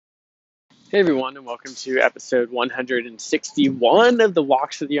Hey everyone, and welcome to episode 161 of the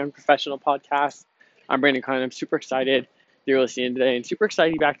Walks with the Young Professional podcast. I'm Brandon Klein. I'm super excited that you're listening today, and super excited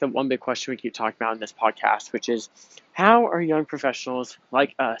to be back to one big question we keep talking about in this podcast, which is how are young professionals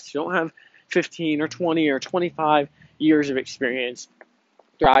like us who don't have 15 or 20 or 25 years of experience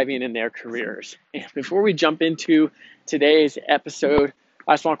thriving in their careers? And before we jump into today's episode,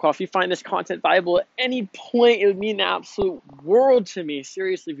 I just want to call, if you find this content valuable at any point, it would mean the absolute world to me.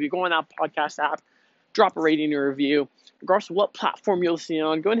 Seriously, if you go on that podcast app, drop a rating or review. Regardless of what platform you're listening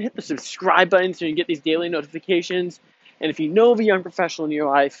on, go ahead and hit the subscribe button so you can get these daily notifications. And if you know of a young professional in your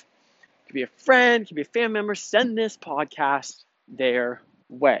life, it could be a friend, it could be a family member, send this podcast their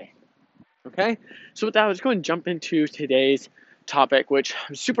way. Okay? So with that, I was going to jump into today's topic, which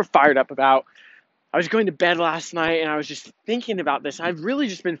I'm super fired up about. I was going to bed last night and I was just thinking about this. I've really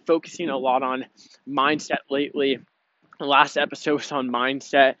just been focusing a lot on mindset lately. The last episode was on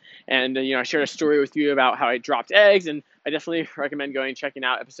mindset, and I shared a story with you about how I dropped eggs, and I definitely recommend going and checking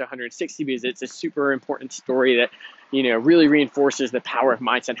out episode 160 because it's a super important story that really reinforces the power of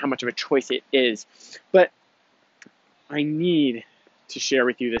mindset, how much of a choice it is. But I need to share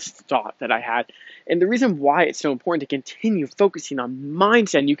with you this thought that I had. And the reason why it's so important to continue focusing on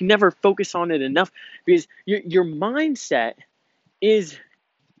mindset, and you can never focus on it enough, because your mindset is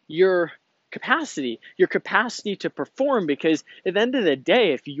your capacity to perform. Because at the end of the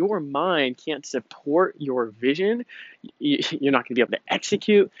day, if your mind can't support your vision, you're not going to be able to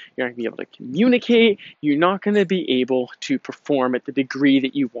execute, you're not going to be able to communicate, you're not going to be able to perform at the degree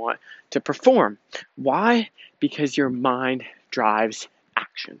that you want to perform. Why? Because your mind drives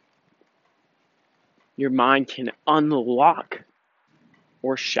action. Your mind can unlock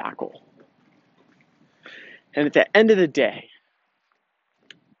or shackle. And at the end of the day,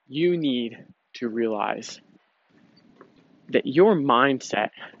 you need to realize that your mindset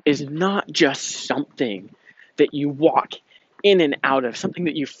is not just something that you walk in and out of, something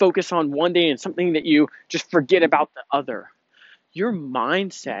that you focus on one day and something that you just forget about the other. Your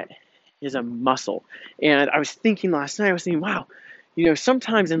mindset is a muscle. And I was thinking last night, wow,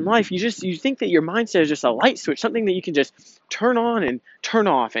 sometimes in life you think that your mindset is just a light switch, something that you can just turn on and turn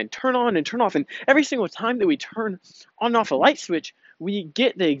off and turn on and turn off. And every single time that we turn on and off a light switch, we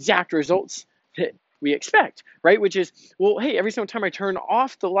get the exact results that we expect, right? Which is, well, hey, every single time I turn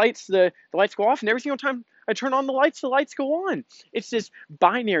off the lights go off, and every single time I turn on the lights go on. It's this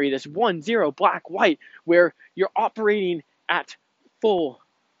binary, this 1-0, black, white, where you're operating at full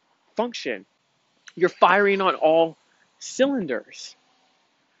function. You're firing on all cylinders.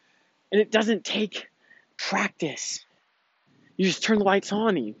 And it doesn't take practice. You just turn the lights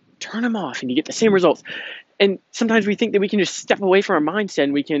on and you turn them off and you get the same results. And sometimes we think that we can just step away from our mindset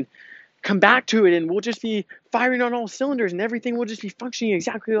and we can come back to it and we'll just be firing on all cylinders and everything will just be functioning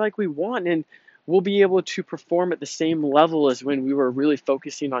exactly like we want, and we'll be able to perform at the same level as when we were really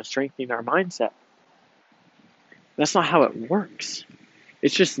focusing on strengthening our mindset. That's not how it works.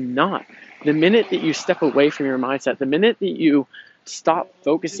 It's just not. The minute that you step away from your mindset, the minute that you stop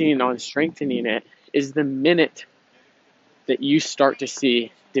focusing on strengthening it, is the minute that you start to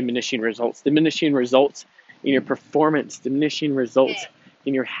see diminishing results in your performance, diminishing results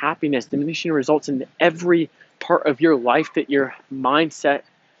in your happiness, diminishing results in every part of your life that your mindset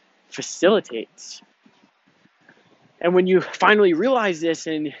facilitates. And when you finally realize this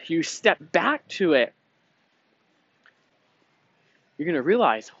and you step back to it, you're going to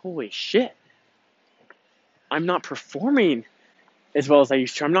realize, holy shit, I'm not performing as well as I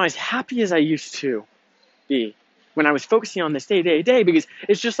used to. I'm not as happy as I used to be when I was focusing on this day, because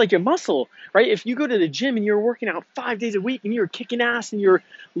it's just like your muscle, right? If you go to the gym and you're working out 5 days a week and you're kicking ass and you're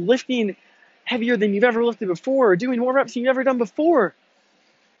lifting heavier than you've ever lifted before or doing more reps than you've ever done before,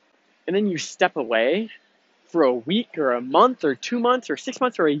 and then you step away for a week or a month or 2 months or 6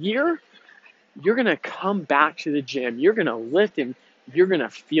 months or a year, you're going to come back to the gym. You're going to lift and you're going to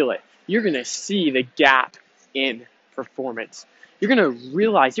feel it. You're going to see the gap in performance. You're going to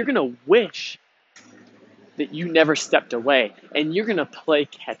realize, you're going to wish that you never stepped away, and you're going to play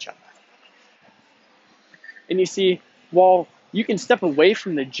catch up. And you see, while you can step away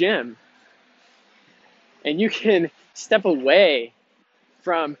from the gym and you can step away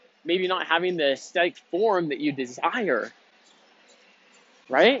from maybe not having the aesthetic form that you desire,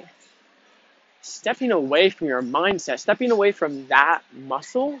 right? Stepping away from your mindset, stepping away from that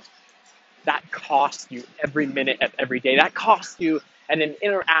muscle, that costs you every minute of every day. That costs you at an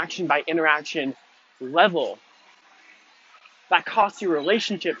interaction by interaction level. That costs you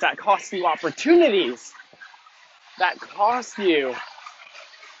relationships. That costs you opportunities. That costs you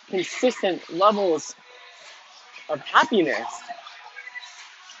consistent levels of happiness.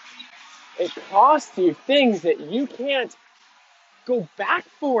 It costs you things that you can't go back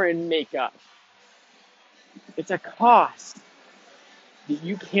for and make up. It's a cost that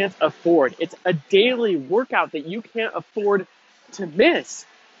you can't afford. It's a daily workout that you can't afford to miss.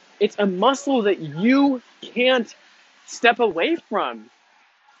 It's a muscle that you can't step away from.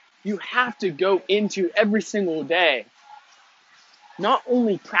 You have to go into every single day, not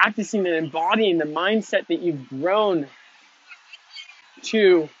only practicing and embodying the mindset that you've grown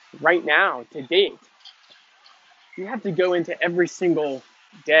to right now, to date. You have to go into every single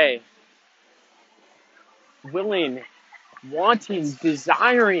day willing, wanting,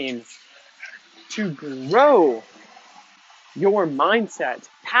 desiring to grow your mindset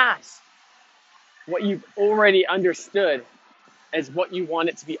past what you've already understood as what you want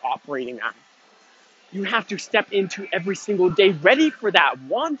it to be operating at. You have to step into every single day ready for that,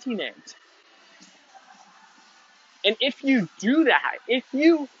 wanting it. And if you do that, if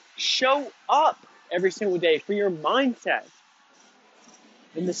you show up every single day for your mindset,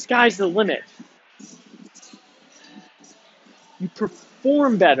 then the sky's the limit. You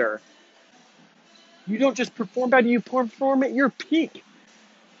perform better. You don't just perform better, you perform at your peak.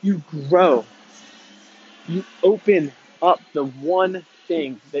 You grow. You open up the one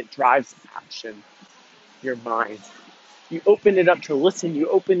thing that drives action, your mind. You open it up to listen. You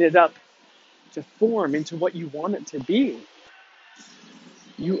open it up to form into what you want it to be.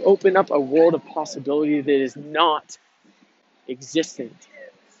 You open up a world of possibility that is not existent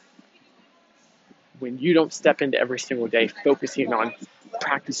when you don't step into every single day focusing on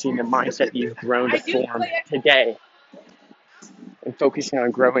practicing the mindset that you've grown to form today and focusing on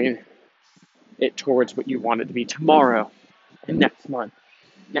growing it towards what you want it to be tomorrow and next month,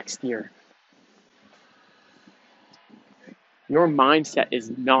 next year. Your mindset is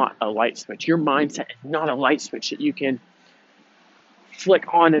not a light switch. Your mindset is not a light switch that you can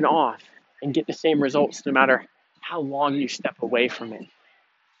flick on and off and get the same results no matter how long you step away from it.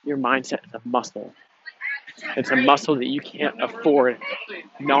 Your mindset is a muscle. It's a muscle that you can't afford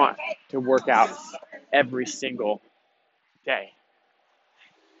not to work out every single day.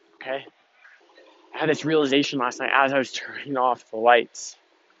 Okay? I had this realization last night as I was turning off the lights.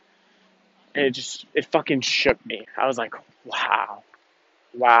 And it fucking shook me. I was like, wow.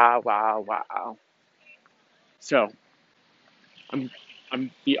 So,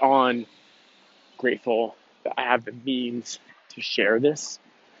 I'm beyond grateful that I have the means to share this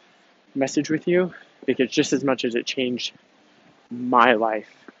message with you, because just as much as it changed my life,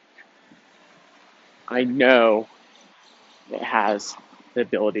 I know it has the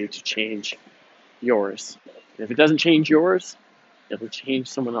ability to change yours. And if it doesn't change yours, it will change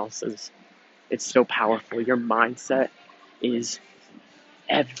someone else's. It's so powerful. Your mindset is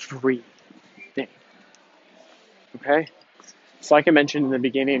everything. Okay? So like I mentioned in the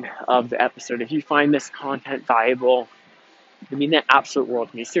beginning of the episode, if you find this content valuable, I mean the absolute world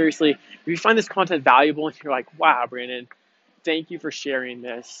to me. Seriously, if you find this content valuable and you're like, wow, Brandon, thank you for sharing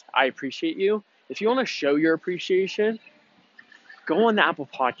this. I appreciate you. If you want to show your appreciation, go on the Apple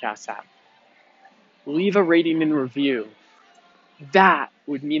Podcasts app. Leave a rating and review. That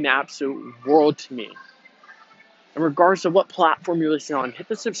would mean the absolute world to me. And regardless of what platform you're listening on, hit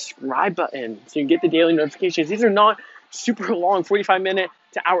the subscribe button so you can get the daily notifications. These are not super long 45-minute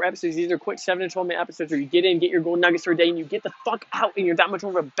to hour episodes. These are quick 7 to 12 minute episodes where you get in, get your golden nuggets for a day, and you get the fuck out, and you're that much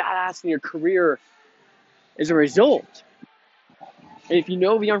more of a badass in your career as a result. And if you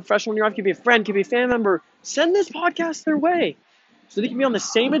know of a young professional in your life, could be a friend, could be a family member, send this podcast their way so they can be on the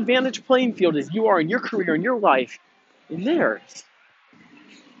same advantage playing field as you are in your career, in your life, in theirs.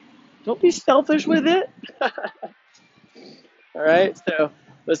 Don't be selfish with it. All right, so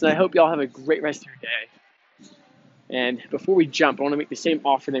listen, I hope y'all have a great rest of your day. And before we jump, I want to make the same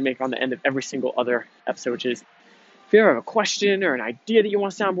offer they make on the end of every single other episode, which is if you ever have a question or an idea that you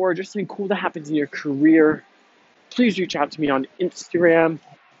want to soundboard, just something cool that happens in your career, please reach out to me on Instagram,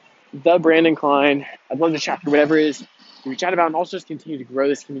 the Brandon Klein. I'd love to chat through whatever it is you chat about, and also just continue to grow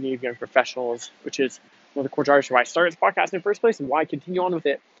this community of young professionals, which is one of the core drivers for why I started this podcast in the first place and why I continue on with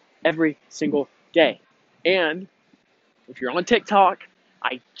it every single day. And if you're on TikTok,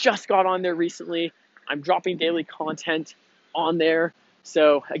 I just got on there recently. I'm dropping daily content on there.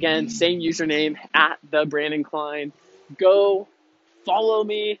 So again, same username, at the Brandon Klein. Go follow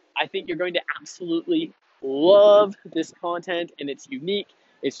me. I think you're going to absolutely love this content, and it's unique.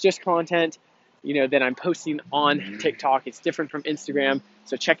 It's just content, that I'm posting on TikTok. It's different from Instagram.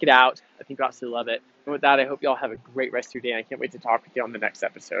 So check it out. I think you'll absolutely love it. And with that, I hope y'all have a great rest of your day. I can't wait to talk with you on the next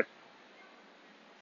episode.